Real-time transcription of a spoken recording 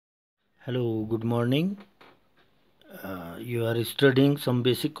Hello, good morning. You are studying some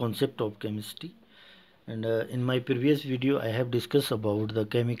basic concept of chemistry, and in my previous video I have discussed about the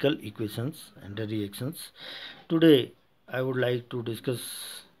chemical equations and the reactions. Today I would like to discuss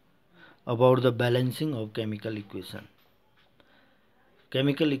about the balancing of chemical equation.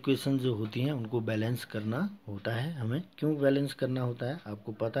 Chemical equation जो होती हैं उनको balance करना होता है। हमें क्यों balance करना होता है?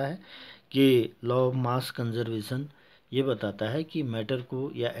 आपको पता है कि लॉ ऑफ मास कंजर्वेशन ये बताता है कि मैटर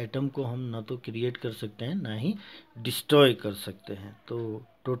को या एटम को हम ना तो क्रिएट कर सकते हैं ना ही डिस्ट्रॉय कर सकते हैं। तो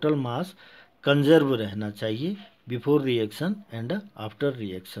टोटल मास कंजर्व रहना चाहिए before reaction and after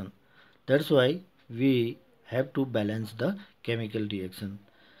reaction. That's why we have to balance the chemical reaction.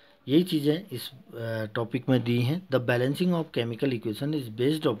 यही चीज़ें इस टॉपिक में दी हैं। The balancing of chemical equation is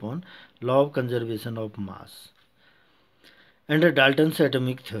based upon law of conservation of mass and Dalton's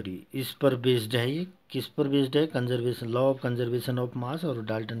atomic theory. इस पर based है। ये किस पर बेस्ड है? Conservation, law of conservation of mass और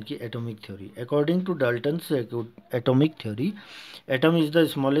डाल्टन की atomic theory. According to Dalton's atomic theory, atom is the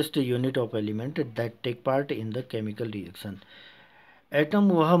smallest unit of element that take part in the chemical reaction.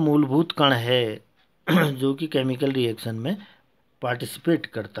 Atom वह मूलभूत कण है जो कि केमिकल रिएक्शन में participate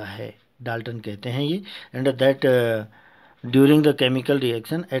करता है, डाल्टन कहते हैं ये। And that during the chemical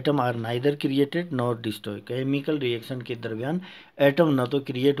reaction atom are neither created nor destroy. Chemical reaction के दरमियान एटम न तो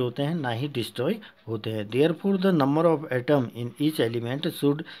क्रिएट होते हैं ना ही डिस्ट्रॉय होते हैं। Therefore the number of atom in each element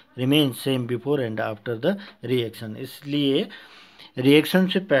should remain same before and after the reaction. इसलिए रिएक्शन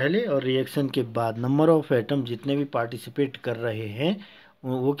से पहले और रिएक्शन के बाद नंबर ऑफ एटम जितने भी पार्टिसिपेट कर रहे हैं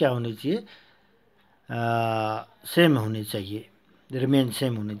वो क्या होने चाहिए? सेम होने चाहिए, रिमेन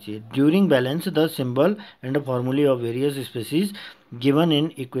सेम होने चाहिए। During balance the symbol and फॉर्मूले of various species given in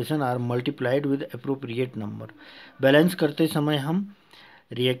equation are multiplied with appropriate number. Balance करते समय हम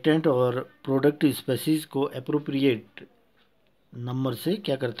रिएक्टेंट और प्रोडक्ट स्पेसीज को अप्रोप्रिएट नंबर से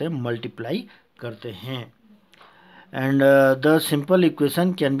क्या करते हैं? मल्टीप्लाई करते हैं। And the simple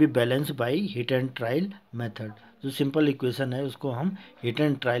equation can be balance bye hit and trial method. जो सिंपल इक्वेशन है उसको हम हिट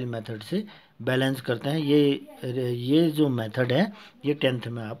एंड ट्रायल मेथड से बैलेंस करते हैं। ये जो मेथड है ये 10th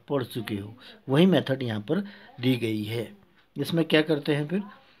में आप पढ़ चुके हो, वही मेथड यहाँ पर दी गई है। इसमें क्या करते हैं फिर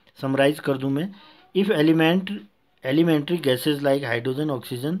समराइज कर दूँ मैं। If elementary gases like hydrogen,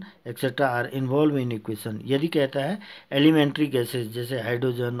 oxygen etcetera are involve in equation. यदि कहता है एलिमेंट्री गैसेज जैसे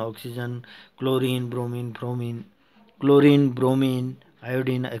hydrogen, oxygen, chlorine, bromine,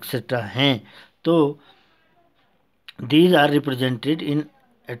 iodine etcetera हैं, तो these are represented in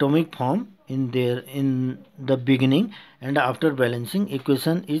atomic form in the beginning and after balancing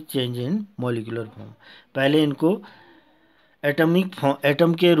equation is changed in molecular form। पहले इनको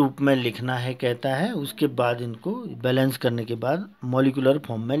atom के रूप में लिखना है कहता है, उसके बाद इनको बैलेंस करने के बाद मॉलिक्यूलर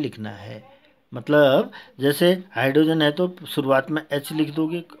फॉर्म में लिखना है। मतलब जैसे हाइड्रोजन है तो शुरुआत में H लिख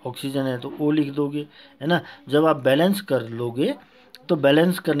दोगे, ऑक्सीजन है तो O लिख दोगे, है ना। जब आप बैलेंस कर लोगे तो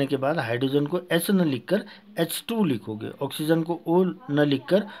बैलेंस करने के बाद हाइड्रोजन को H न लिखकर H2 लिखोगे, ऑक्सीजन को O न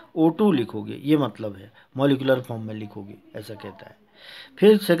लिखकर O2 लिखोगे। ये मतलब है मॉलिक्यूलर फॉर्म में लिखोगे, ऐसा कहता है।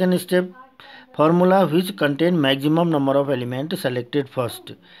 फिर second step, formula which contain maximum number of element selected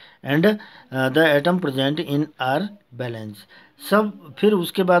first and the atom present in are balance. सब फिर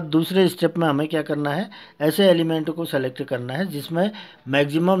उसके बाद दूसरे स्टेप में हमें क्या करना है? ऐसे एलिमेंट को सेलेक्ट करना है जिसमें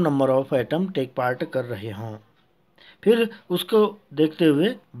maximum number of atom take part कर रहे हों, फिर उसको देखते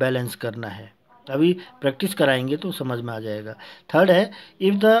हुए बैलेंस करना है। अभी प्रैक्टिस कराएंगे तो समझ में आ जाएगा। थर्ड है,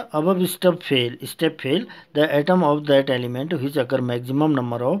 if the above step fail the atom of that element which occur maximum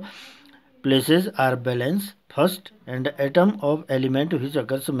number of places are balanced first and atom of element which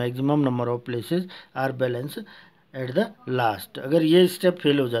occurs maximum number of places are balanced at the last। अगर ये step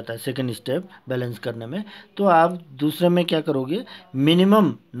fail हो जाता है second step balance करने में, तो आप दूसरे में क्या करोगे?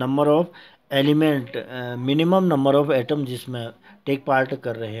 मिनिमम नंबर ऑफ एटम जिसमें टेक पार्ट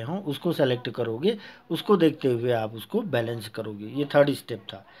कर रहे हों उसको सेलेक्ट करोगे, उसको देखते हुए आप उसको बैलेंस करोगे। ये थर्ड स्टेप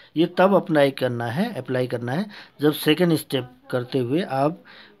था। ये तब अप्लाई करना है जब सेकंड स्टेप करते हुए आप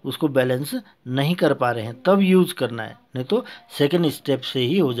उसको बैलेंस नहीं कर पा रहे हैं, तब यूज करना है, नहीं तो सेकंड स्टेप से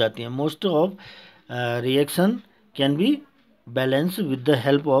ही हो जाती है। Most of reaction can be balance with the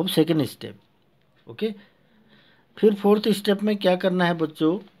help of second step. Okay, फिर फोर्थ स्टेप में क्या करना है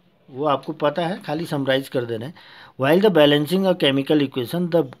बच्चों, वो आपको पता है, खाली समराइज कर देना है। While the balancing a chemical equation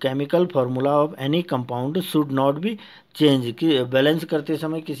the chemical formula of any compound should not be change. कि बैलेंस करते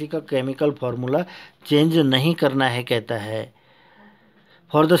समय किसी का केमिकल फार्मूला चेंज नहीं करना है कहता है।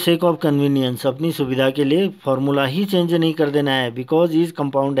 For the sake of convenience, अपनी सुविधा के लिए फार्मूला ही चेंज नहीं कर देना है। Because ease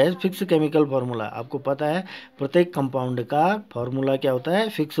compound has fix chemical formula. आपको पता है प्रत्येक कंपाउंड का फार्मूला क्या होता है?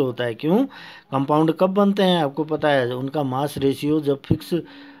 फिक्स होता है। क्यों? कंपाउंड कब बनते हैं आपको पता है? उनका मास रेशियो जब फिक्स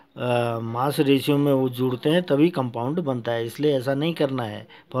मास रेशियो में वो जुड़ते हैं तभी कंपाउंड बनता है, इसलिए ऐसा नहीं करना है,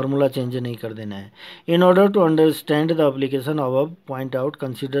 फार्मूला चेंज नहीं कर देना है। In order to understand the application of point out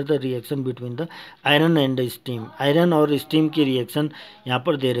consider the reaction between the iron and steam. Iron और स्टीम की रिएक्शन यहाँ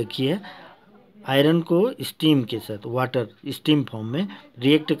पर दे रखी है। आयरन को स्टीम के साथ वाटर स्टीम फॉर्म में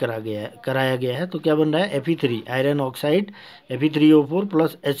रिएक्ट कराया गया है, तो क्या बन रहा है Fe3 iron oxide Fe3O4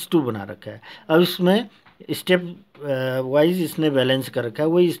 plus H2 बना रखा है। अब इसमें स्टेप वाइज इसने बैलेंस कर रखा है,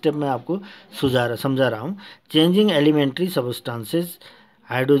 वही स्टेप मैं आपको समझा रहा हूँ। Changing elementary substances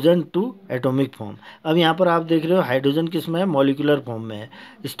hydrogen to atomic form. अब यहाँ पर आप देख रहे हो हाइड्रोजन किस में है, मॉलिक्यूलर फॉर्म में है।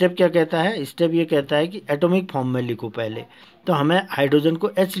 स्टेप क्या कहता है, स्टेप ये कहता है कि एटॉमिक फॉर्म में लिखो पहले, तो हमें हाइड्रोजन को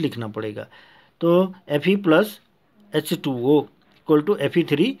H लिखना पड़ेगा, तो Fe plus H2O equal to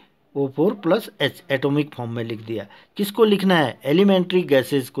Fe3O4 plus H atomic form में लिख दिया। किसको लिखना है, एलिमेंट्री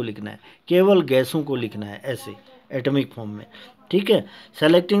गैसेस को लिखना है, केवल गैसों को लिखना है ऐसे एटॉमिक फॉर्म में, ठीक है।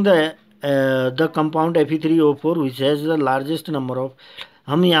 Selecting the compound Fe3O4 which has the largest number of,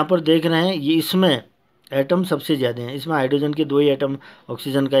 हम यहाँ पर देख रहे हैं ये इसमें एटम सबसे ज़्यादा हैं। इसमें हाइड्रोजन के 2 ही एटम,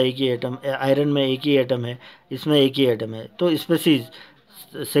 ऑक्सीजन का 1 ही एटम, आयरन में 1 ही एटम है, इसमें 1 ही एटम है। तो स्पेसीज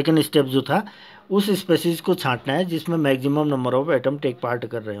सेकेंड स्टेप जो था उस स्पेसीज को छांटना है जिसमें maximum number of atom take part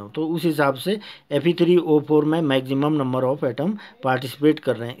कर रहे हो, तो उस हिसाब से Fe3O4 में maximum number of atom participate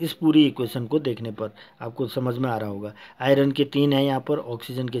कर रहे हैं। इस पूरी इक्वेशन को देखने पर आपको समझ में आ रहा होगा। आयरन के 3 हैं यहाँ पर,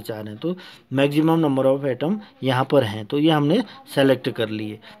 ऑक्सीजन के 4 हैं, तो मैक्सिमम नंबर ऑफ एटम यहाँ पर हैं, तो ये हमने सेलेक्ट कर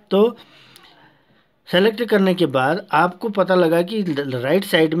लिए। तो सेलेक्ट करने के बाद आपको पता लगा कि राइट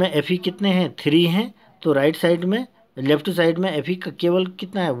साइड में Fe कितने हैं, 3 हैं, तो राइट साइड में लेफ्ट साइड में Fe का केवल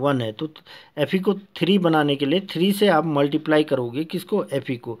कितना है, 1 है। तो Fe को 3 बनाने के लिए 3 से आप मल्टीप्लाई करोगे किसको,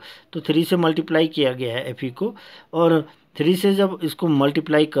 Fe को, तो 3 से मल्टीप्लाई किया गया है Fe को, और 3 से जब इसको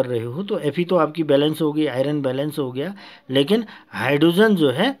मल्टीप्लाई कर रहे हो तो Fe तो आपकी बैलेंस हो गई, आयरन बैलेंस हो गया, लेकिन हाइड्रोजन जो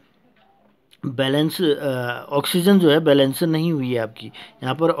है बैलेंस, ऑक्सीजन जो है बैलेंस नहीं हुई है आपकी।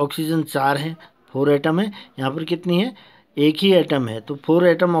 यहाँ पर ऑक्सीजन 4 है, 4 एटम है, यहाँ पर कितनी है, 1 ही एटम है, तो 4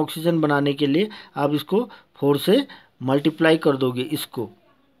 एटम ऑक्सीजन बनाने के लिए आप इसको 4 से मल्टीप्लाई कर दोगे, इसको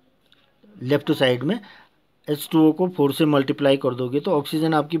लेफ्ट साइड में H2O को 4 से मल्टीप्लाई कर दोगे तो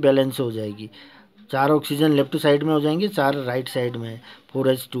ऑक्सीजन आपकी बैलेंस हो जाएगी। 4 ऑक्सीजन लेफ्ट साइड में हो जाएंगे, 4 राइट साइड में है,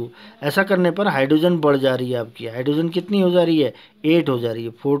 4H2। ऐसा करने पर हाइड्रोजन बढ़ जा रही है आपकी, हाइड्रोजन कितनी हो जा रही है, 8 हो जा रही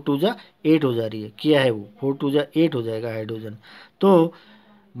है, 4 2 जा 8 हो जा रही है, क्या है वो 4 2 जा 8 हो जाएगा हाइड्रोजन। तो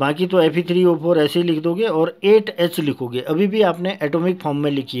बाकी तो Fe3O4 ऐसे ही लिख दोगे और 8H लिखोगे। अभी भी आपने एटॉमिक फॉर्म में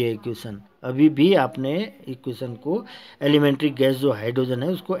लिखी है इक्वेशन, अभी भी आपने इक्वेशन को एलिमेंट्री गैस जो हाइड्रोजन है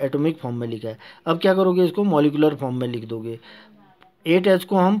उसको एटॉमिक फॉर्म में लिखा है। अब क्या करोगे, इसको मॉलिक्यूलर फॉर्म में लिख दोगे। 8H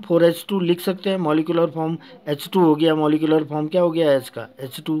को हम 4H2 लिख सकते हैं, मॉलिक्यूलर फॉर्म H2 हो गया, मॉलिक्यूलर फॉर्म क्या हो गया H का,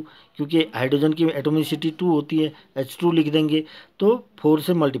 H2, क्योंकि हाइड्रोजन की एटोमिसिटी 2 होती है, H2 लिख देंगे तो 4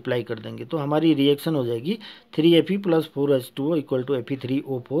 से मल्टीप्लाई कर देंगे, तो हमारी रिएक्शन हो जाएगी 3Fe plus 4H2O equal to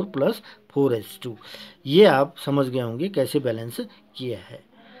Fe3O4 plus 4H2। ये आप समझ गए होंगे कैसे बैलेंस किया है।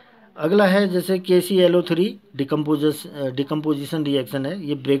 अगला है जैसे KClO3 डिकम्पोजिशन रिएक्शन है,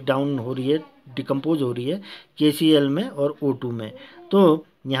 ये ब्रेक डाउन हो रही है, डिकम्पोज हो रही है KCl में और O2 में। तो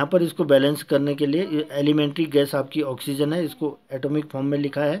यहाँ पर इसको बैलेंस करने के लिए एलिमेंट्री गैस आपकी ऑक्सीजन है, इसको एटॉमिक फॉर्म में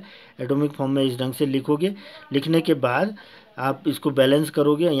लिखा है, एटॉमिक फॉर्म में इस ढंग से लिखोगे। लिखने के बाद आप इसको बैलेंस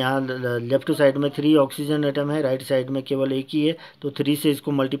करोगे, यहाँ लेफ्ट साइड में 3 ऑक्सीजन एटम है, राइट साइड में केवल 1 ही है, तो 3 से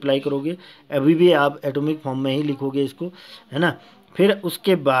इसको मल्टीप्लाई करोगे। अभी भी आप एटॉमिक फॉर्म में ही लिखोगे इसको, है ना। फिर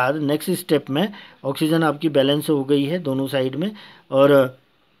उसके बाद नेक्स्ट स्टेप में ऑक्सीजन आपकी बैलेंस हो गई है दोनों साइड में, और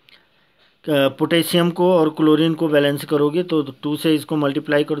पोटेशियम को और क्लोरीन को बैलेंस करोगे तो 2 से इसको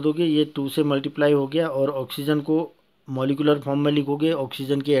मल्टीप्लाई कर दोगे, ये 2 से मल्टीप्लाई हो गया, और ऑक्सीजन को मॉलिक्यूलर फॉर्म में लिखोगे,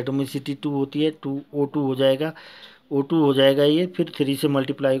 ऑक्सीजन की एटोमिसिटी 2 होती है, 2O2 हो जाएगा, O2 हो जाएगा ये। फिर 3 से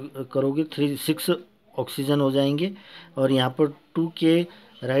मल्टीप्लाई करोगे, 6 ऑक्सीजन हो जाएंगे, और यहाँ पर 2 के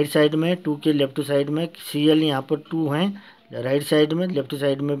राइट साइड में, 2 के लेफ्ट साइड में Cl यहाँ पर 2 हैं राइट साइड में, लेफ्ट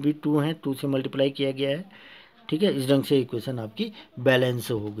साइड में भी 2 हैं, 2 से मल्टीप्लाई किया गया है, ठीक है। इस ढंग से इक्वेशन आपकी बैलेंस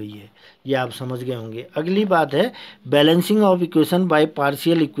हो गई है, ये आप समझ गए होंगे। अगली बात है balancing of equation by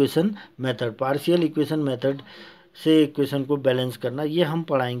partial equation method. Partial equation method से इक्वेशन को बैलेंस करना, ये हम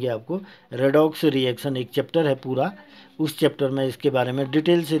पढ़ाएंगे आपको। रेडॉक्स रिएक्शन एक चैप्टर है पूरा, उस चैप्टर में इसके बारे में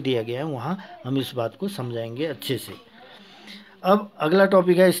डिटेल से दिया गया है, वहाँ हम इस बात को समझाएंगे अच्छे से। अब अगला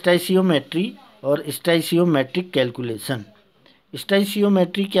टॉपिक है स्टाइशियोमेट्री और स्टाइशियोमेट्रिक कैलकुलेशन।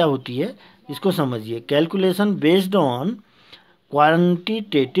 स्टाइशियोमेट्री क्या होती है इसको समझिए। Calculation based on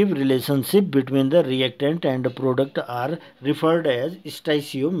quantitative relationship between the reactant and product are referred as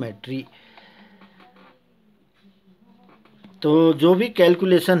स्टाइशियोमेट्री। तो जो भी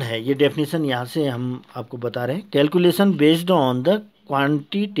कैलकुलेशन है, ये डेफिनेशन यहाँ से हम आपको बता रहे हैं। Calculation based on the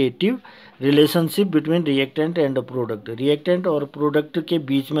quantitative relationship between reactant and product. Reactant और प्रोडक्ट के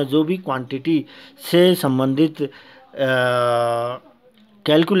बीच में जो भी क्वांटिटी से संबंधित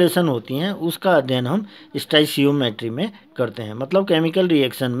कैलकुलेशन होती हैं उसका अध्ययन हम स्टोइचियोमेट्री में करते हैं। मतलब केमिकल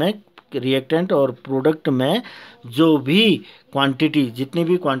रिएक्शन में रिएक्टेंट और प्रोडक्ट में जो भी क्वांटिटी, जितनी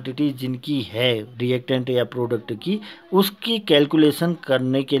भी क्वांटिटी जिनकी है रिएक्टेंट या प्रोडक्ट की, उसकी कैलकुलेशन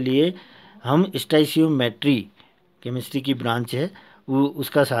करने के लिए हम स्टोइचियोमेट्री, केमिस्ट्री की ब्रांच है, वो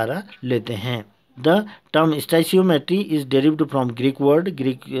उसका सहारा लेते हैं। The term stoichiometry is डेरिव्ड from Greek word,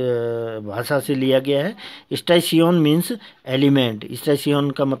 Greek भाषा से लिया गया है। स्टोइचियोन मीन्स एलिमेंट,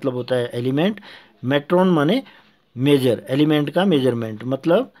 स्टोइचियोन का मतलब होता है एलिमेंट, मेट्रोन माने मेजर, एलिमेंट का मेजरमेंट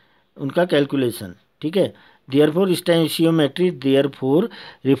मतलब उनका कैलकुलेशन, ठीक है। Therefore stoichiometry therefore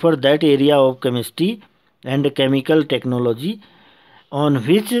refer that area of chemistry and chemical technology on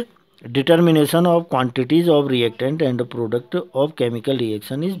which determination of quantities of reactant and product of chemical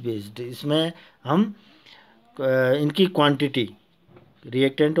reaction is based. इसमें हम इनकी quantity,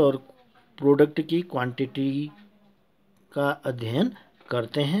 reactant और product की क्वांटिटी का अध्ययन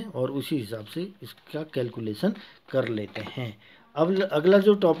करते हैं और उसी हिसाब से इसका कैलकुलेशन कर लेते हैं। अब अगला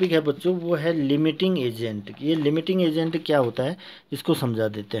जो टॉपिक है बच्चों वो है लिमिटिंग एजेंट। ये लिमिटिंग एजेंट क्या होता है इसको समझा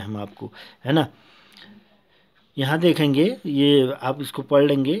देते हैं हम आपको, है ना। यहाँ देखेंगे, ये आप इसको पढ़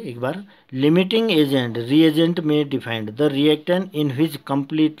लेंगे एक बार। लिमिटिंग एजेंट रिएजेंट में defined the reactant in which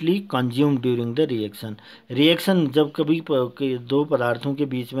completely consume during the reaction. Reaction जब कभी दो पदार्थों के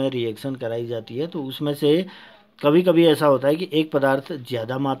बीच में रिएक्शन कराई जाती है तो उसमें से कभी कभी ऐसा होता है कि एक पदार्थ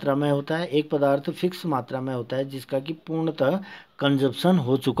ज़्यादा मात्रा में होता है, एक पदार्थ फिक्स मात्रा में होता है जिसका कि पूर्णतः कंजप्शन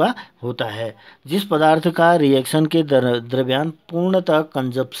हो चुका होता है। जिस पदार्थ का रिएक्शन के दरमियान पूर्णतः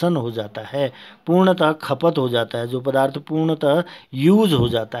कंजप्शन हो जाता है, पूर्णतः खपत हो जाता है, जो पदार्थ पूर्णतः यूज हो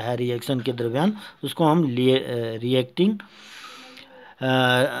जाता है रिएक्शन के दरमियान, उसको हम रिएक्टिंग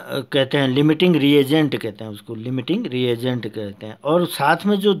कहते हैं, लिमिटिंग रिएजेंट कहते हैं उसको, लिमिटिंग रिएजेंट कहते हैं। और साथ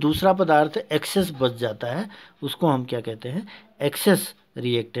में जो दूसरा पदार्थ एक्सेस बच जाता है उसको हम क्या कहते हैं, एक्सेस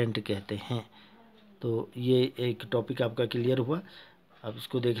रिएक्टेंट कहते हैं। तो ये एक टॉपिक आपका क्लियर हुआ, आप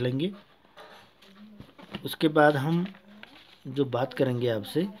इसको देख लेंगे। उसके बाद हम जो बात करेंगे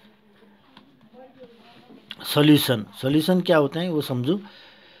आपसे सॉल्यूशन। सॉल्यूशन क्या होता है वो समझो।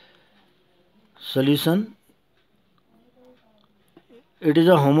 Solution, it is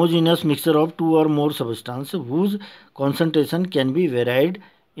a homogeneous mixture of two or more substances whose concentration can be varied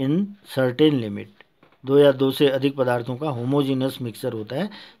in certain limit। दो या दो से अधिक पदार्थों का होमोजीनियस मिक्सचर होता है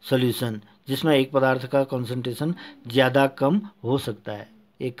सॉल्यूशन, जिसमें एक पदार्थ का कंसंट्रेशन ज़्यादा कम हो सकता है,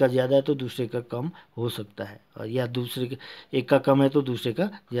 एक का ज़्यादा है तो दूसरे का कम हो सकता है, और या दूसरे के एक का कम है तो दूसरे का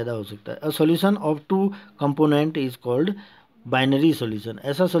ज़्यादा हो सकता है। A solution of to component is called binary solution.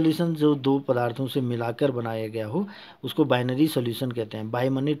 ऐसा सॉल्यूशन जो दो पदार्थों से मिलाकर बनाया गया हो उसको बाइनरी सॉल्यूशन कहते हैं। बाई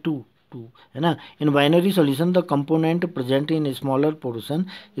माने टू, टू है ना। In binary solution the component present in smaller portion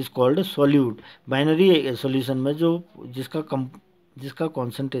is called solute. Binary solution में जो जिसका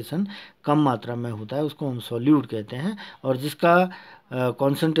कॉन्सेंट्रेशन कम मात्रा में होता है उसको हम सॉल्यूट कहते हैं, और जिसका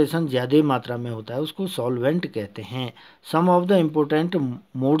कॉन्सेंट्रेशन ज़्यादा मात्रा में होता है उसको सॉल्वेंट कहते हैं। सम of the important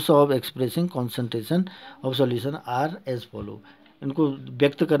modes of expressing concentration of solution are as follow. इनको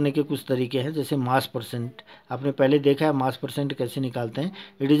व्यक्त करने के कुछ तरीके हैं, जैसे मास परसेंट, आपने पहले देखा है मास परसेंट कैसे निकालते हैं।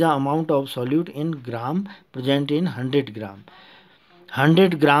 It is a amount of solute in gram present in 100 gram.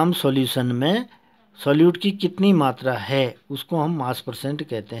 100 gram solution में सॉल्यूट की कितनी मात्रा है उसको हम मास परसेंट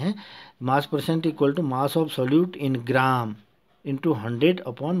कहते हैं। मास percent equal to mass of solute in gram into 100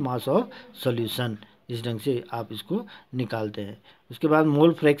 upon mass of solution. इस ढंग से आप इसको निकालते हैं। उसके बाद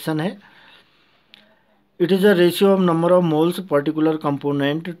मोल फ्रैक्शन है। It is a ratio of number of moles particular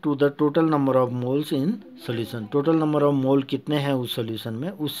component to the total number of moles in solution. Total number of mole कितने हैं उस सॉल्यूशन में,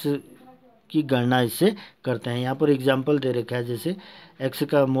 उस की गणना इससे करते हैं। यहाँ पर एग्जांपल दे रखा है, जैसे x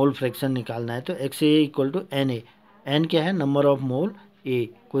का मोल फ्रैक्शन निकालना है तो x A equal to N A. N क्या है, नंबर ऑफ मोल ए,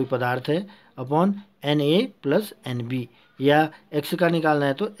 कोई पदार्थ है, upon N A plus N B. या x का निकालना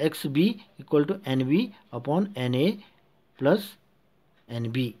है तो x B equal to N B upon N A plus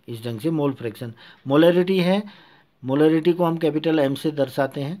N B. इस ढंग से मोल फ्रैक्शन। मोलरिटी है, मोलरिटी को हम कैपिटल M से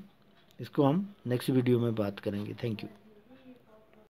दर्शाते हैं। इसको हम नेक्स्ट वीडियो में बात करेंगे। Thank you.